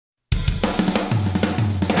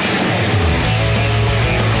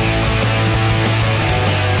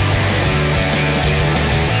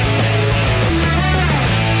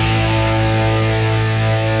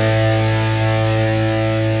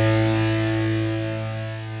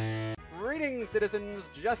Greetings, citizens!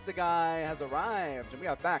 Justiguy has arrived, and we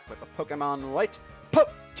are back with the Pokemon White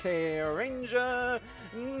Pokeranger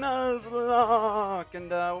Nuzlocke,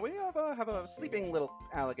 and we have a sleeping little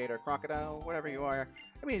alligator, crocodile, whatever you are.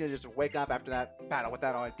 I mean, to just wake up after that battle with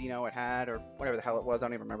that Dino it had, or whatever the hell it was. I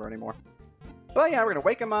don't even remember anymore. But yeah, we're gonna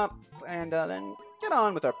wake him up and then get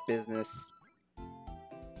on with our business.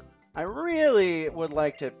 I really would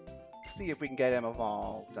like to see if we can get him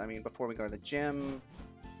evolved. I mean, before we go to the gym.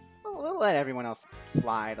 We'll let everyone else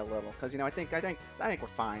slide a little, because, you know, I think we're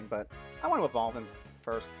fine, but I want to evolve him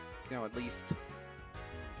first, you know, at least.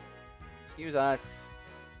 Excuse us.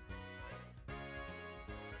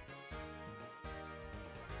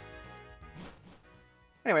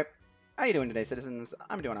 Anyway, how you doing today, citizens?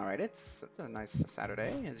 I'm doing alright. It's a nice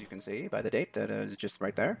Saturday, as you can see by the date that is just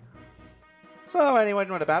right there. So, anyone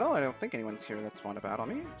want to battle? I don't think anyone's here that's want to battle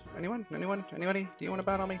me. Anyone? Anyone? Anybody? Do you want to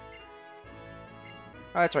battle me?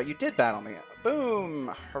 Oh, that's right, you did battle me.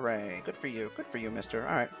 Boom! Hooray. Good for you. Good for you, mister.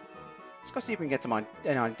 Alright. Let's go see if we can get some on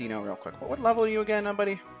Dino real quick. What level are you again,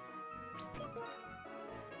 buddy?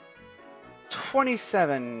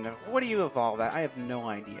 27. What do you evolve at? I have no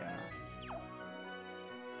idea.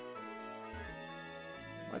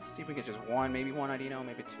 Let's see if we get just one, maybe one Dino,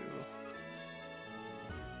 maybe two.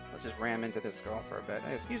 Let's just ram into this girl for a bit.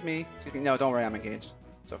 Hey, excuse me. Excuse me. No, don't worry, I'm engaged.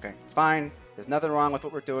 It's okay. It's fine. There's nothing wrong with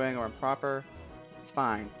what we're doing or improper. It's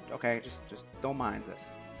fine, okay? Just don't mind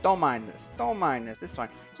this. Don't mind this. Don't mind this. It's fine.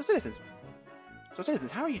 So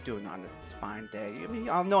citizens, how are you doing on this fine day? I mean,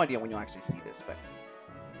 I have no idea when you'll actually see this, but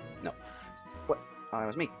no. What? Oh, that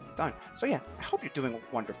was me. Done. So yeah, I hope you're doing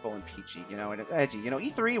wonderful and peachy, you know, and edgy. You know,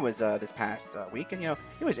 E3 was this past week, and you know,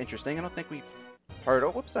 it was interesting. I don't think we heard.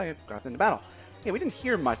 Oh, whoops! I got into battle. Yeah, we didn't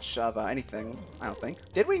hear much of anything. I don't think.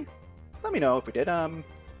 Did we? Let me know if we did.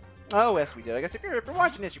 Oh, yes, we did. I guess if you're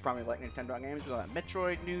watching this, you probably like Nintendo games. There's all that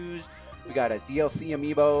Metroid news. We got a DLC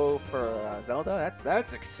amiibo for Zelda.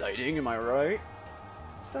 That's exciting, am I right?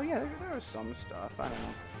 So yeah, there was some stuff. I don't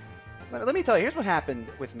know. Let me tell you, here's what happened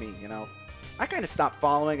with me. You know, I kind of stopped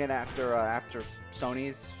following it after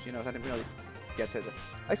Sony's. You know, I didn't really get to the.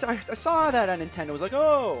 I saw that Nintendo was like,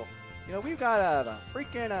 oh, you know, we've got a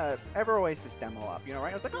freaking Ever Oasis demo up. You know,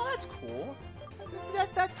 right? I was like, oh, that's cool.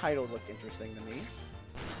 That title looked interesting to me.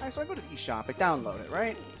 Alright, so I go to the eShop, I download it,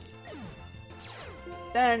 right?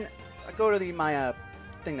 Then I go to my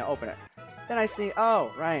thing to open it. Then I see,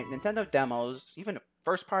 oh, right, Nintendo demos, even a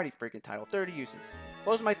first-party freaking title, 30 uses.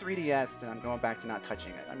 Close my 3DS, and I'm going back to not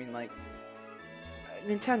touching it. I mean, like,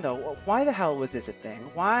 Nintendo, why the hell was this a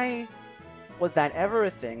thing? Why was that ever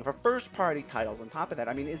a thing for first-party titles on top of that?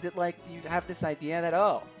 I mean, is it like, do you have this idea that,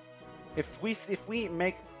 oh, if we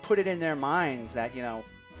put it in their minds that, you know,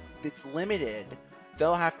 it's limited,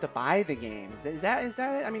 they'll have to buy the games. Is that it?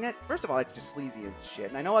 I mean, that, first of all, it's just sleazy as shit,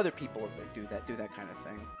 and I know other people do that kind of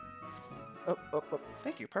thing. Oh,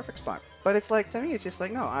 thank you, perfect spot. But it's like, to me, it's just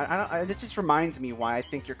like, no, it just reminds me why I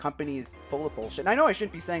think your company is full of bullshit. And I know I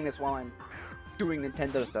shouldn't be saying this while I'm doing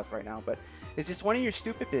Nintendo stuff right now, but it's just one of your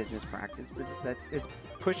stupid business practices that has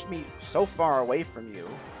pushed me so far away from you.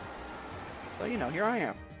 So, you know, here I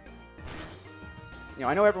am. You know,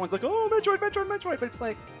 I know everyone's like, oh, Metroid, but it's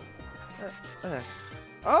like,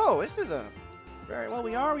 oh, this is a very well.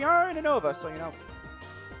 We are in a Nova, so you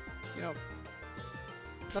know,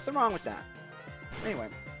 nothing wrong with that. Anyway,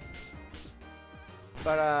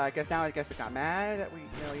 but I guess it got mad that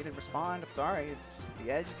you didn't respond. I'm sorry. It's just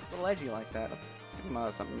the edge is a little edgy like that. Let's give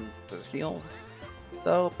him something to heal,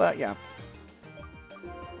 though. But yeah,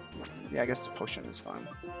 I guess the potion is fun.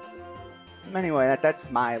 Anyway,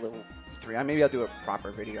 that's my little. Maybe I'll do a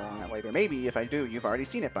proper video on it later. Maybe if I do, you've already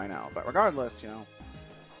seen it by now. But regardless, you know,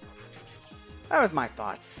 that was my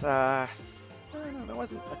thoughts. I don't know, there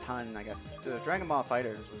wasn't a ton, I guess. The Dragon Ball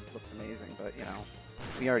FighterZ looks amazing, but you know,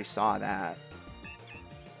 we already saw that.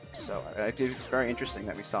 So it was very interesting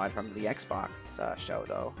that we saw it from the Xbox show,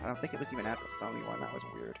 though. I don't think it was even at the Sony one. That was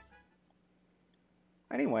weird.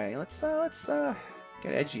 Anyway, let's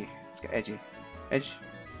get edgy. Let's get edgy.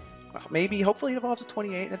 Maybe, hopefully it evolves to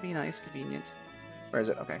 28. That'd be nice, convenient. Where is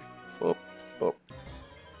it? Okay. Boop, boop.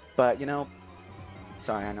 But, you know,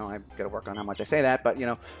 sorry, I know I've got to work on how much I say that, but, you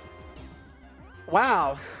know.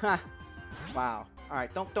 Wow. Wow. All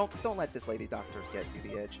right, don't let this lady doctor get you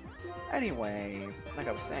the edge. Anyway, like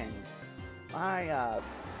I was saying, I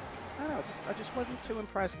don't know, I just wasn't too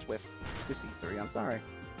impressed with this E3. I'm sorry.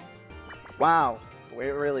 Wow.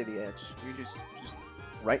 Really the edge. You just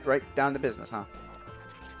right down to business, huh?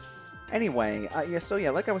 Anyway, yeah,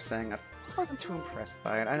 like I was saying, I wasn't too impressed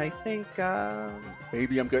by it, and I think,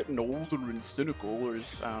 maybe I'm getting older and cynical, or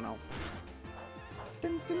I don't know.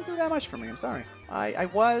 didn't do that much for me. I'm sorry. I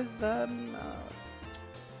was I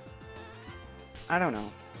don't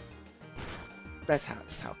know. That's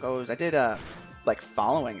how it goes. I did like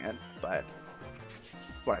following it, but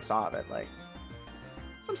what I saw of it, like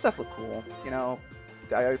some stuff looked cool. You know,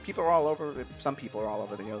 people are all over. Some people are all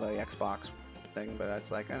over the Xbox thing, but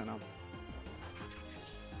it's like I don't know.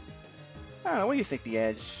 I don't know, what do you think, The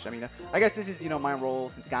Edge? I mean, I guess this is, my role,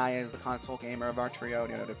 since Guy is the console gamer of our trio,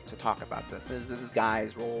 to talk about this. This is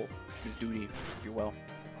Guy's role, his duty, if you will.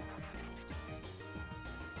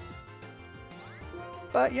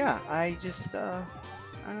 But yeah, I just, I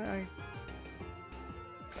don't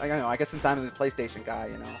know, I guess since I'm the PlayStation guy,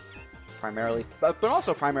 primarily, but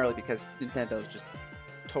also primarily because Nintendo's just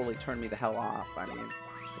totally turned me the hell off. I mean,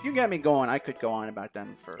 if you get me going, I could go on about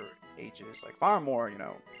them for ages, like far more,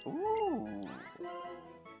 Ooh.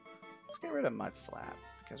 Let's get rid of Mud Slap,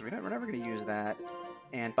 because we're never going to use that,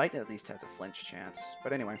 and VITA at least has a flinch chance.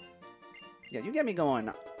 But anyway, yeah, you get me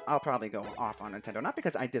going, I'll probably go off on Nintendo, not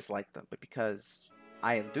because I dislike them, but because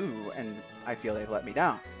I do, and I feel they've let me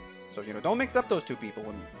down. So, don't mix up those two people,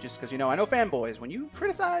 and just because, I know fanboys, when you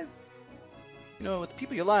criticize, the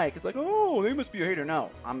people you like, it's like, oh, they must be a hater. No,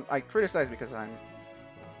 I criticize because I'm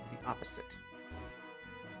the opposite.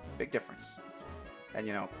 Big difference. And,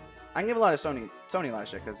 I can give a lot of Sony a lot of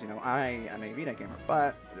shit because, I am a VITA gamer,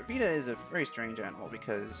 but the VITA is a very strange animal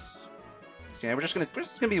because, we're just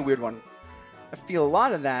gonna be a weird one. I feel a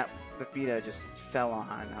lot of that, the VITA just fell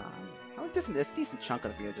on, a decent chunk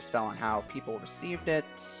of the VITA just fell on how people received it.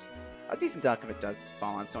 A decent chunk of it does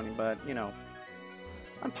fall on Sony, but,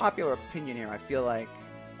 unpopular opinion here, I feel like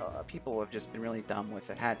people have just been really dumb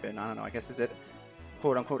with it, had been, I don't know, I guess, is it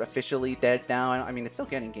quote-unquote officially dead now? I mean, it's still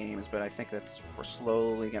getting games, but I think we're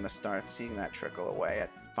slowly going to start seeing that trickle away.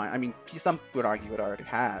 I mean, some would argue it already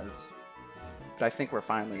has, but I think we're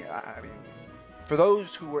finally, I mean, for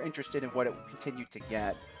those who were interested in what it continued to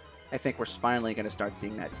get, I think we're finally going to start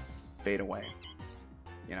seeing that fade away,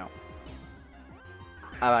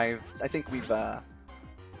 I think we've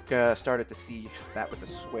started to see that with the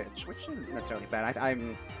Switch, which isn't necessarily bad.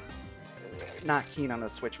 I'm not keen on the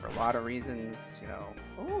Switch for a lot of reasons,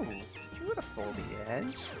 Ooh, beautiful, The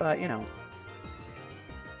Edge, but,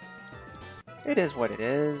 it is what it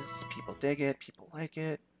is. People dig it. People like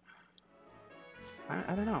it.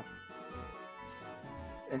 I don't know.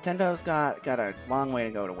 Nintendo's got a long way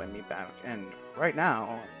to go to win me back, and right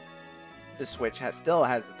now, the Switch still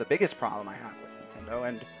has the biggest problem I have with Nintendo,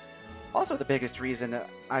 and also the biggest reason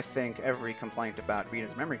I think every complaint about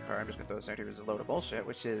Vita's memory card, I'm just going to throw this out here, is a load of bullshit,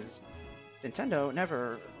 which is Nintendo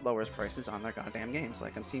never lowers prices on their goddamn games.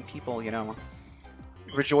 Like, I'm seeing people,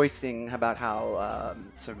 rejoicing about how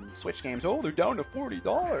some Switch games, oh, they're down to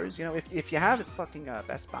 $40. If you have the fucking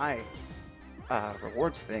Best Buy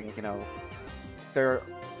rewards thing, they're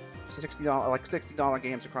 $60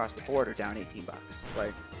 games across the board are down $18.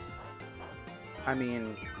 Like, I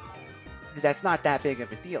mean, that's not that big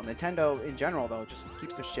of a deal. Nintendo, in general, though, just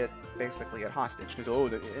keeps their shit basically at hostage. Because,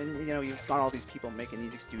 you've got all these people making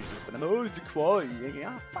these excuses for them. Oh, it's the quality.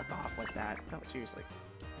 Yeah, fuck off with that. No, seriously.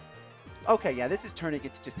 Okay, yeah, this is turning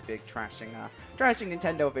into just a big trashing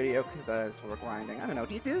Nintendo video because we're grinding. I don't know.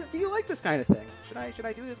 Do you like this kind of thing? Should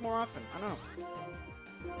I do this more often? I don't know.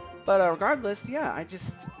 But regardless, yeah, I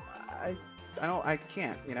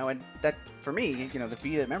can't, and that, for me, the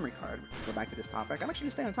Vita memory card, go back to this topic, I'm actually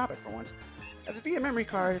going to stay on topic for once. The Vita memory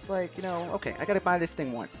card, it's like, okay, I got to buy this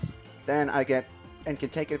thing once. Then I get, and can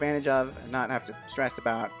take advantage of, and not have to stress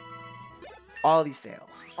about all these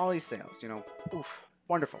sales, oof,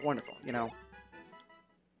 wonderful,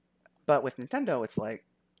 But with Nintendo, it's like,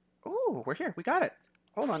 ooh, we're here, we got it.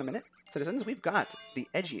 Hold on a minute, citizens, we've got the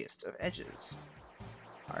edgiest of edges.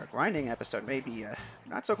 Our grinding episode may be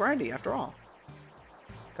not so grindy after all.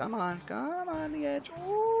 Come on, The Edge.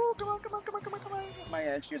 Ooh, come on. Here's my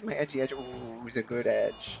Edge. Here's my edgy Edge. Ooh, he's a good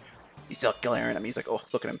Edge. He's still glaring at me. He's like, oh,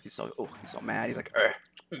 look at him. He's so mad. He's like,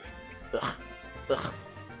 ugh.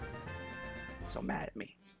 So mad at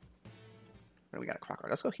me. We got a Crocker.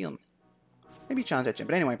 Let's go heal him. Maybe challenge that gym.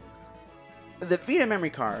 But anyway, the Vita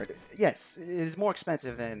memory card, yes, is more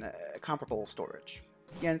expensive than comparable storage.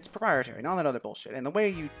 Yeah, it's proprietary and all that other bullshit. And the way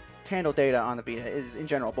you handle data on the Vita is, in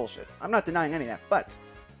general, bullshit. I'm not denying any of that, but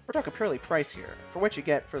we're talking purely price here. For what you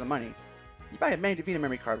get for the money, you buy a Vita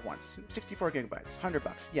memory card once. 64 gigabytes,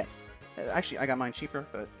 $100, yes. Actually, I got mine cheaper,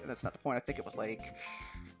 but that's not the point. I think it was like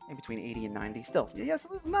in between 80 and 90. Still, yes,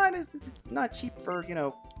 it's not cheap for,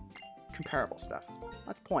 comparable stuff.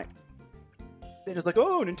 Not the point. They're just like,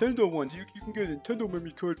 oh, Nintendo ones, you can get a Nintendo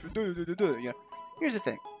memory card for Here's the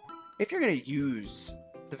thing. If you're going to use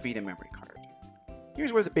the Vita memory card,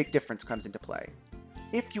 here's where the big difference comes into play.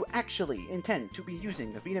 if you actually intend to be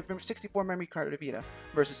using a Vita 64 memory card at a Vita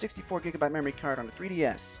versus 64GB memory card on the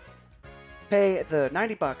 3DS, pay the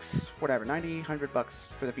 90 bucks, whatever, 90, 100 bucks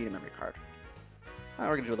for the Vita memory card.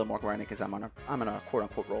 We're gonna do a little more grinding because I'm on a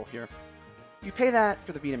quote-unquote roll here. You pay that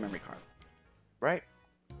for the Vita memory card, right?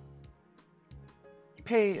 You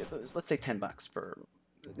pay, let's say, 10 bucks for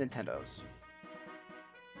Nintendo's.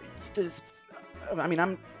 I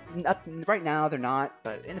mean, right now they're not,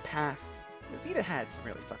 but in the past, Vita had some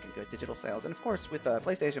really fucking good digital sales, and of course with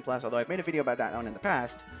PlayStation Plus, although I've made a video about that one in the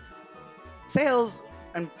past, sales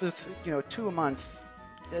and 2 a month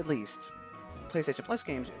at least. PlayStation Plus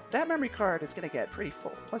games, that memory card is gonna get pretty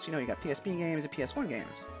full. Plus, you got PSP games and PS1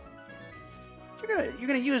 games. You're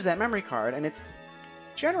gonna use that memory card, and it's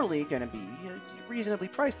generally gonna be reasonably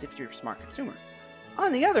priced if you're a smart consumer.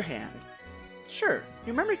 On the other hand, sure,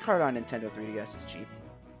 your memory card on Nintendo 3DS is cheap,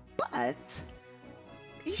 but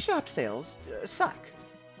eShop sales suck.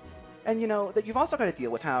 And that you've also got to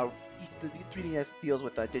deal with how the 3DS deals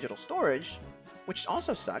with digital storage, which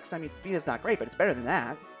also sucks. I mean, Vita's not great, but it's better than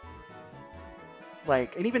that.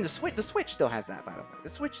 Like, and even the Switch still has that, by the way. The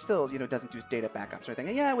Switch still, doesn't do data backups or anything.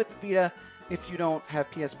 And yeah, with Vita, if you don't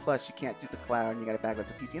have PS Plus, you can't do the cloud, and you got to back up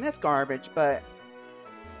to PC, and that's garbage. But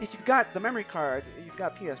if you've got the memory card, you've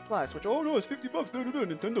got PS Plus, which, oh no, it's 50 bucks, no,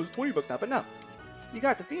 Nintendo's 20 bucks now. But no, you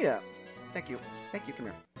got the Vita. Thank you, come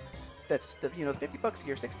here. That's the 50 bucks a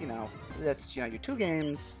year, 60 now. That's your 2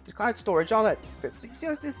 games, the cloud storage, all that fits.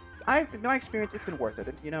 In my experience, it's been worth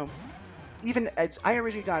it. Even as I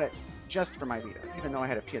originally got it just for my Vita, even though I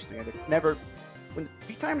had a PS3. I never, in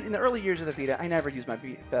the early years of the Vita, I never used my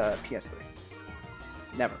PS3.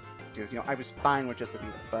 Never, because I was fine with just the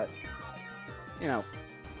Vita. But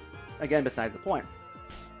again, besides the point.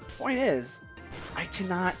 Point is, I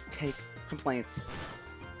cannot take complaints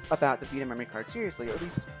about the Vita memory card seriously, or at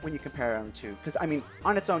least when you compare them to, because I mean,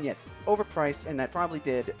 on its own, yes, overpriced, and that probably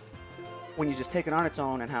did when you just take it on its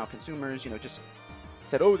own, and how consumers, just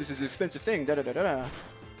said, oh, this is an expensive thing, da da da da da.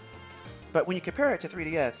 But when you compare it to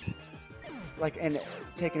 3DS, and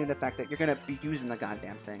taking into the fact that you're gonna be using the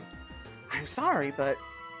goddamn thing, I'm sorry, but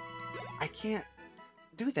I can't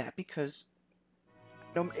do that because,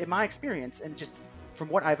 in my experience, and just from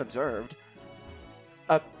what I've observed,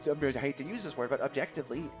 I hate to use this word, but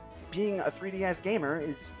objectively, being a 3DS gamer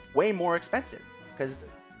is way more expensive.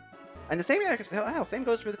 And the same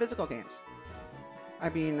goes for the physical games. I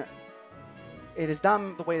mean, it is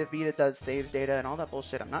dumb the way the Vita does saves data and all that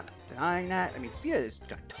bullshit. I'm not denying that. I mean, the Vita has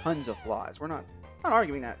got tons of flaws. We're not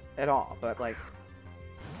arguing that at all. But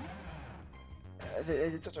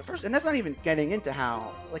first, and that's not even getting into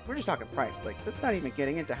how, we're just talking price. That's not even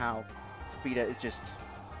getting into how the Vita is just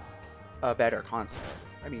a better console.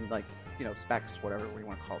 I mean, specs, whatever we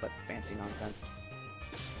want to call that fancy nonsense.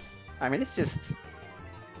 I mean, it's just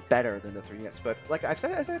better than the 3DS. But I've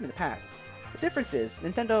said in the past, the difference is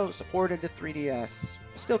Nintendo supported the 3DS,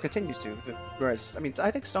 still continues to. Whereas, I mean,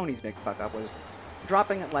 I think Sony's big fuck up was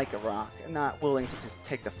dropping it like a rock and not willing to just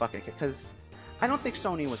take the fucking hit. Because I don't think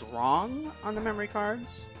Sony was wrong on the memory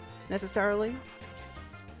cards necessarily.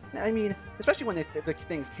 I mean, especially when the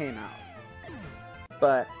things came out.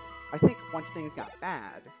 But I think once things got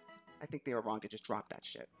bad, I think they were wrong to just drop that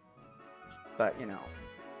shit. But,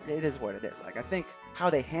 it is what it is. I think how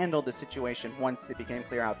they handled the situation once it became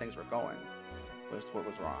clear how things were going was what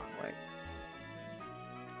was wrong.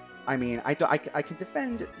 I mean, I can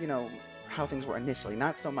defend, how things were initially,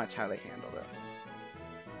 not so much how they handled it.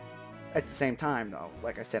 At the same time, though,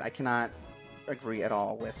 like I said, I cannot agree at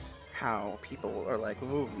all with how people are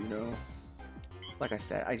oh, like I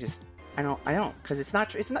said, I don't, because it's not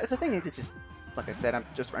true. It's not, the thing is, it's just, like I said, I'm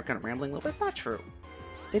kind of rambling a little bit. It's not true.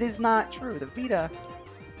 It is not true. The Vita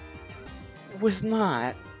was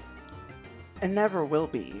not, and never will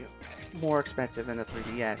be, more expensive than the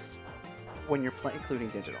 3DS when you're including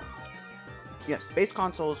digital. Yes, base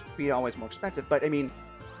consoles be always more expensive, but I mean,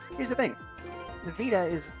 here's the thing. The Vita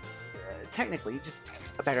is technically just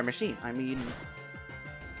a better machine. I mean,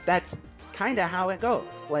 that's kind of how it goes.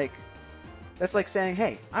 That's like saying,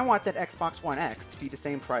 hey, I want that Xbox One X to be the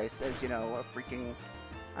same price as, a freaking,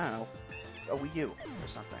 I don't know, a Wii U or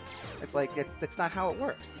something. It's that's not how it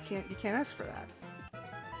works. You can't ask for that.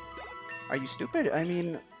 Are you stupid? I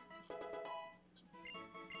mean,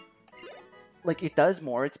 it does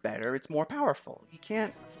more, it's better, it's more powerful. You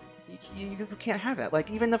can't have that.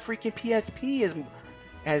 Even the freaking PSP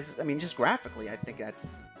I mean, just graphically, I think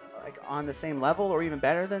that's, on the same level or even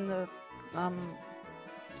better than the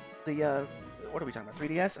what are we talking about,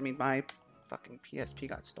 3DS? I mean, my fucking PSP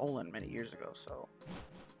got stolen many years ago, so,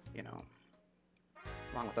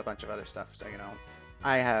 along with a bunch of other stuff, so,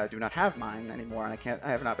 I do not have mine anymore, and I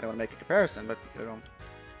have not been able to make a comparison. But you know,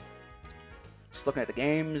 just looking at the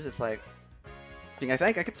games, it's like, I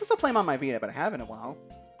think I could still play them on my Vita, but I haven't in a while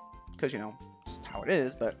because you know, just how it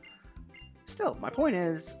is. But still, my point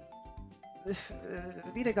is,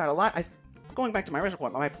 the Vita got a lot. Going back to my original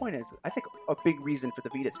point, my point is, I think a big reason for the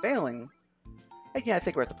Vita's failing, again, I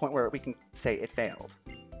think we're at the point where we can say it failed,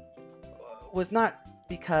 was not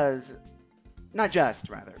just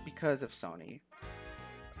because of Sony,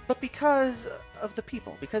 but because of the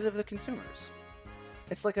people, because of the consumers.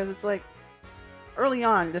 It's like, early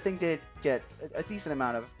on, the thing did get a decent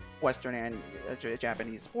amount of Western and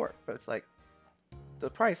Japanese support, but it's like, the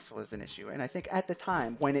price was an issue, and I think at the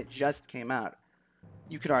time, when it just came out,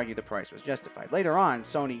 you could argue the price was justified. Later on,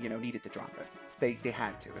 Sony, you know, needed to drop it. They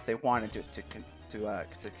had to if they wanted to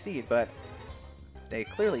succeed, but they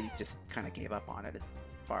clearly just kind of gave up on it as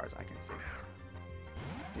far as I can see.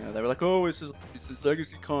 You know, they were like, oh, it's a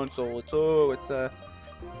legacy console. It's a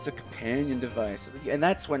companion device, and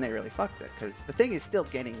that's when they really fucked it, because the thing is still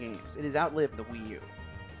getting games. It has outlived the Wii U,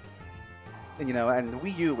 and, you know, and the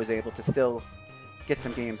Wii U was able to still get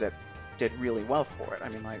some games that did really well for it. I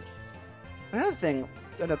mean, like, another thing,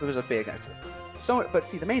 it was a big, but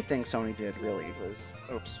see, the main thing Sony did really was,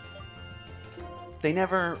 they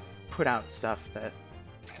never put out stuff that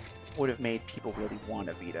would have made people really want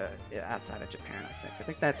a Vita outside of Japan, I think. I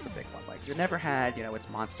think that's the big one. Like, you never had, you know, it's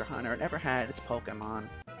Monster Hunter, it never had its Pokemon.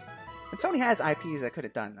 And Sony has IPs that could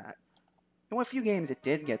have done that. And what few games it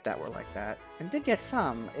did get that were like that, and it did get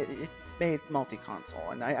some, it made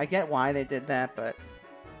multi-console. And I get why they did that, but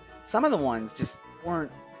some of the ones just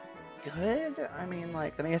weren't good. I mean,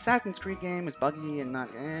 like, the Assassin's Creed game was buggy and not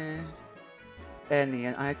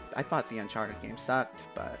and I thought the Uncharted game sucked,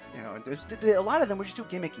 but, you know, a lot of them were just too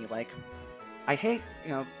gimmicky. Like, I hate, you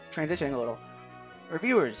know, transitioning a little.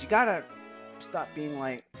 Reviewers, you gotta stop being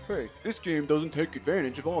like, hey, this game doesn't take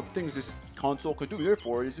advantage of all the things this console could do,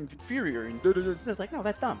 therefore it is inferior, and da-da-da. It's like, no,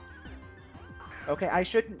 that's dumb. Okay, you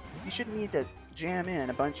shouldn't need to jam in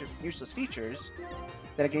a bunch of useless features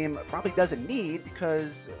that a game probably doesn't need,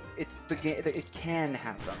 because it's the game that it can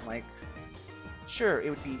have them. Like, sure,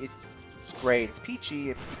 it's great, it's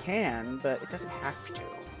peachy if you can, but it doesn't have to.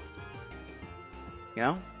 You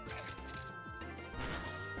know?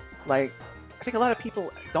 Like, I think a lot of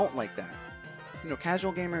people don't like that. You know,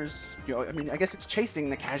 casual gamers, you know, I mean, I guess it's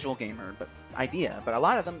chasing the casual gamer idea, but a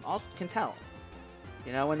lot of them also can tell.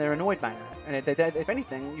 You know, when they're annoyed by that. And if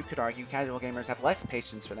anything, you could argue casual gamers have less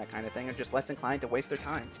patience for that kind of thing, and just less inclined to waste their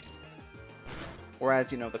time.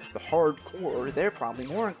 Whereas, you know, the hardcore, they're probably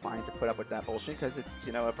more inclined to put up with that bullshit because it's,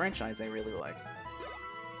 you know, a franchise they really like.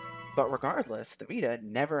 But regardless, the Vita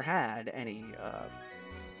never had any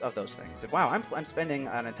of those things. And wow, I'm spending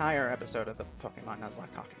an entire episode of the Pokemon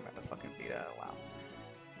Nuzlocke talking about the fucking Vita. Wow.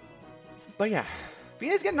 But yeah,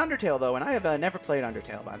 Vita's getting Undertale though, and I have never played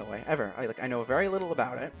Undertale, by the way, ever. I know very little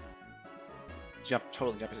about it.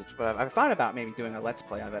 Totally jumping, but I've thought about maybe doing a Let's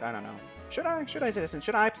Play of it. I don't know. Should I, Citizen?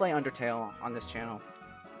 Should I play Undertale on this channel?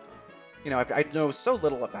 You know, I know so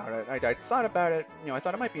little about it. I thought about it. You know, I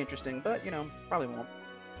thought it might be interesting, but, you know, probably won't.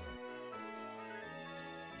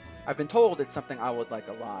 I've been told it's something I would like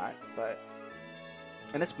a lot, but...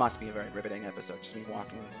 And this must be a very riveting episode, just me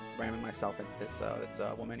ramming myself into this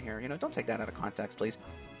woman here. You know, don't take that out of context, please.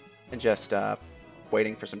 And just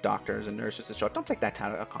waiting for some doctors and nurses to show up. Don't take that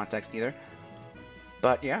out of context either.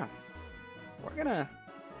 But yeah, we're gonna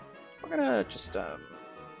just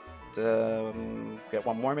get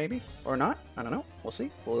one more maybe, or not. I don't know. We'll see.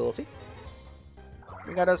 We'll see.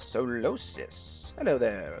 We got a Solosis. Hello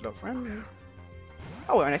there, little friend.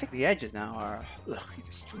 Oh, and I think the edges now are. Ugh, he's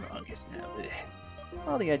the strongest now. Ugh.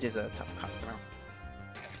 Well, the edge is a tough customer.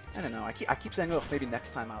 I don't know. I keep saying, oh, maybe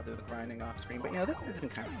next time I'll do the grinding off screen. But, you know, this has been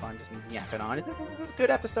kind of fun, just me yapping on. Is this a good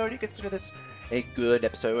episode? You consider this a good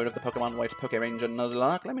episode of the Pokemon White Pokeranger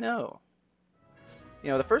Nuzlocke? Let me know. You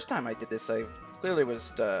know, the first time I did this, I clearly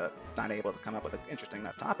was not able to come up with an interesting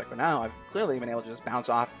enough topic. But now I've clearly been able to just bounce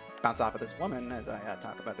off of this woman as I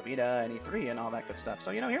talk about the Vita and E3 and all that good stuff.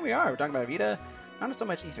 So, you know, here we are. We're talking about Vita. Not so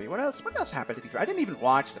much E3. What else happened at E3? I didn't even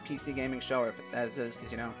watch the PC gaming show or Bethesda's,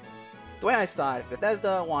 because, you know, the way I saw it, if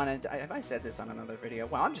Bethesda wanted... Have I said this on another video?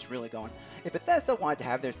 Wow, I'm just really going. If Bethesda wanted to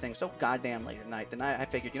have their thing so goddamn late at night, then I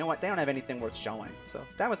figured, you know what, they don't have anything worth showing. So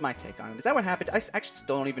that was my take on it. Is that what happened? I actually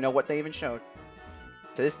still don't even know what they even showed.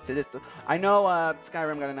 To this, I know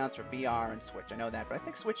Skyrim got announced for VR and Switch. I know that, but I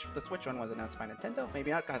think the Switch one was announced by Nintendo.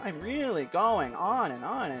 Maybe not. God, I'm really going on and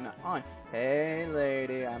on and on. Hey,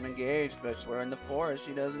 lady, I'm engaged, but we're in the forest.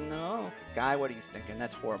 She doesn't know. Guy, what are you thinking?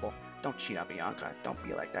 That's horrible. Don't cheat on Bianca. Don't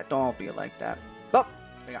be like that. Don't be like that. Oh,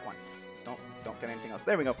 we got one. Don't get anything else.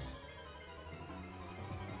 There we go.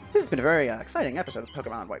 This has been a very exciting episode of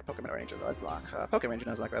Pokemon White Pokeranger Nuzlocke. PokeRangers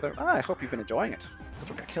Nuzlocke, rather. I hope you've been enjoying it. Because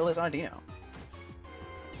we're gonna kill this Ardino.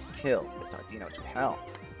 Just kill this Ardino to hell.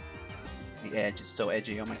 The edge is so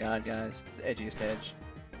edgy. Oh my god, guys. It's the edgiest edge.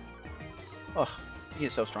 Oh, he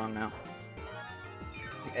is so strong now.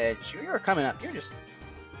 The edge. You're coming up. You're just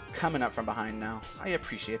coming up from behind now. I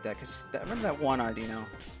appreciate that, because remember that one Ardino?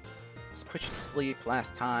 Just put you to sleep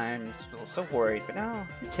last time. So worried, but now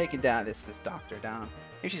you're taking down this doctor down.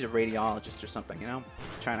 Maybe she's a radiologist or something, you know?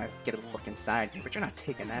 Trying to get a look inside you, but you're not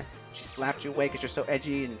taking that. She slapped you away because you're so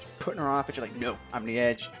edgy and putting her off, but you're like, no, I'm the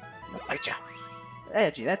edge. I'm gonna bite ya.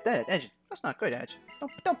 Edgy, that edge. That's not good, Edge.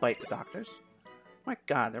 Don't bite the doctors. My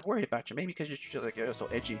god, they're worried about you. Maybe because you're so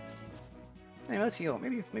edgy. Anyway, let's heal.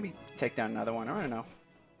 Maybe take down another one. I don't know.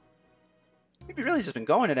 You've really just been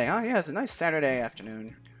going today, huh? Yeah, it's a nice Saturday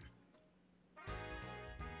afternoon.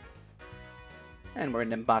 And we're in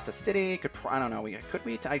Nimbasa City. I don't know. Could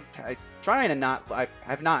we? I trying to not. I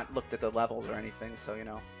have not looked at the levels or anything, so you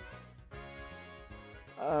know.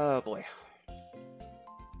 Oh boy.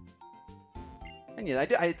 And yeah,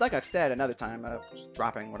 like I've said another time, just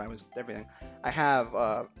dropping what I was everything. I have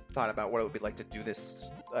thought about what it would be like to do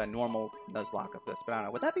this normal Nuzlocke of this, but I don't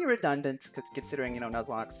know. Would that be redundant? Considering, you know,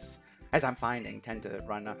 Nuzlockes, as I'm finding, tend to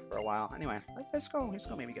run for a while. Anyway, let's go.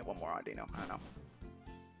 Maybe get one more Ardino. I don't know.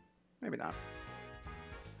 Maybe not.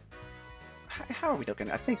 How are we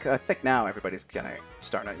looking? I think now everybody's gonna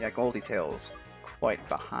starting. Yeah, Goldie Tail's quite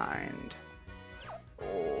behind.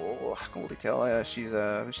 Oh, Goldie Tail. She's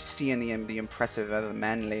seeing the impressive, the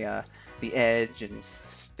manly, the edge, and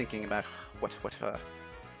thinking about what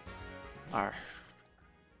our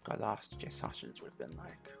lost J sausage would have been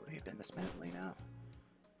like. Would he have been this manly now?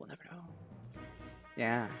 We'll never know.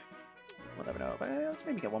 Yeah, we'll never know. But let's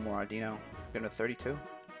maybe get one more Ardino. Go to 32.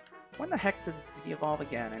 When the heck does he evolve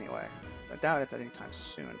again, anyway? I doubt it's anytime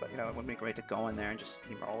soon, but you know, it would be great to go in there and just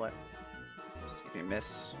steamroll it. Just give me a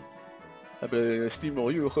miss.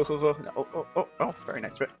 Steamroll you. Oh, very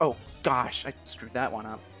nice. Oh, gosh, I screwed that one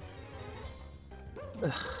up.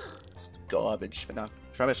 Ugh, just garbage. But no,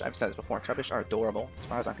 Trubbish, I've said this before, Trubbish are adorable, as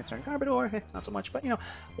far as I'm concerned. Garbodor, not so much, but you know,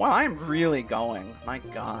 while I'm really going, my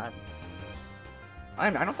god. I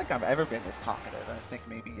don't think I've ever been this talkative. I think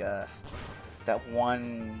maybe, that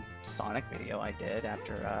one Sonic video I did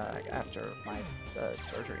after my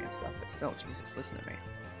surgery and stuff, but still, Jesus, listen to me.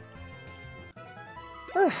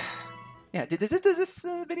 Yeah, does this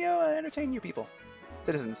video entertain you people?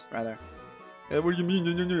 Citizens, rather. What do you mean?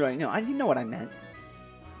 No. You know what I meant.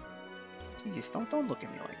 Jeez, don't look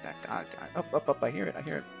at me like that. God. Up, I hear it.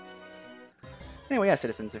 Anyway, yeah,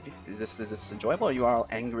 citizens, is this enjoyable? Or are you all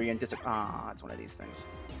angry and it's one of these things.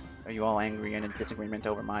 Are you all angry and in disagreement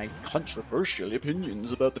over my controversial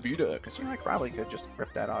opinions about the VITA? Because you know, I probably could just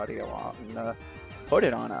rip that audio off and put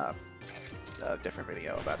it on a different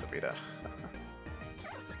video about the VITA.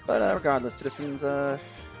 But regardless, citizens,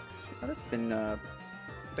 this has been, I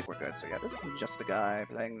think we're good. So yeah, this is Justiguy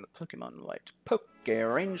playing the Pokemon White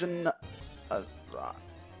Pokeranger Nuzlocke.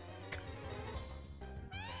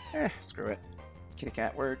 Screw it. Kitty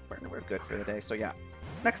cat, we're good for the day. So yeah.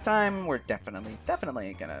 Next time, we're definitely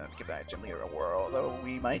gonna give that Jalira a whirl, though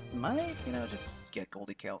we might, you know, just get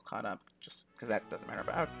Goldie Tail caught up, just because that doesn't matter,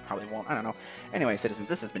 but I probably won't, I don't know. Anyway, citizens,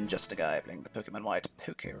 this has been Justiguy playing the Pokemon White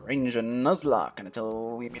Pokeranger Nuzlocke, and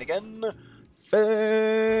until we meet again,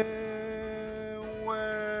 farewell!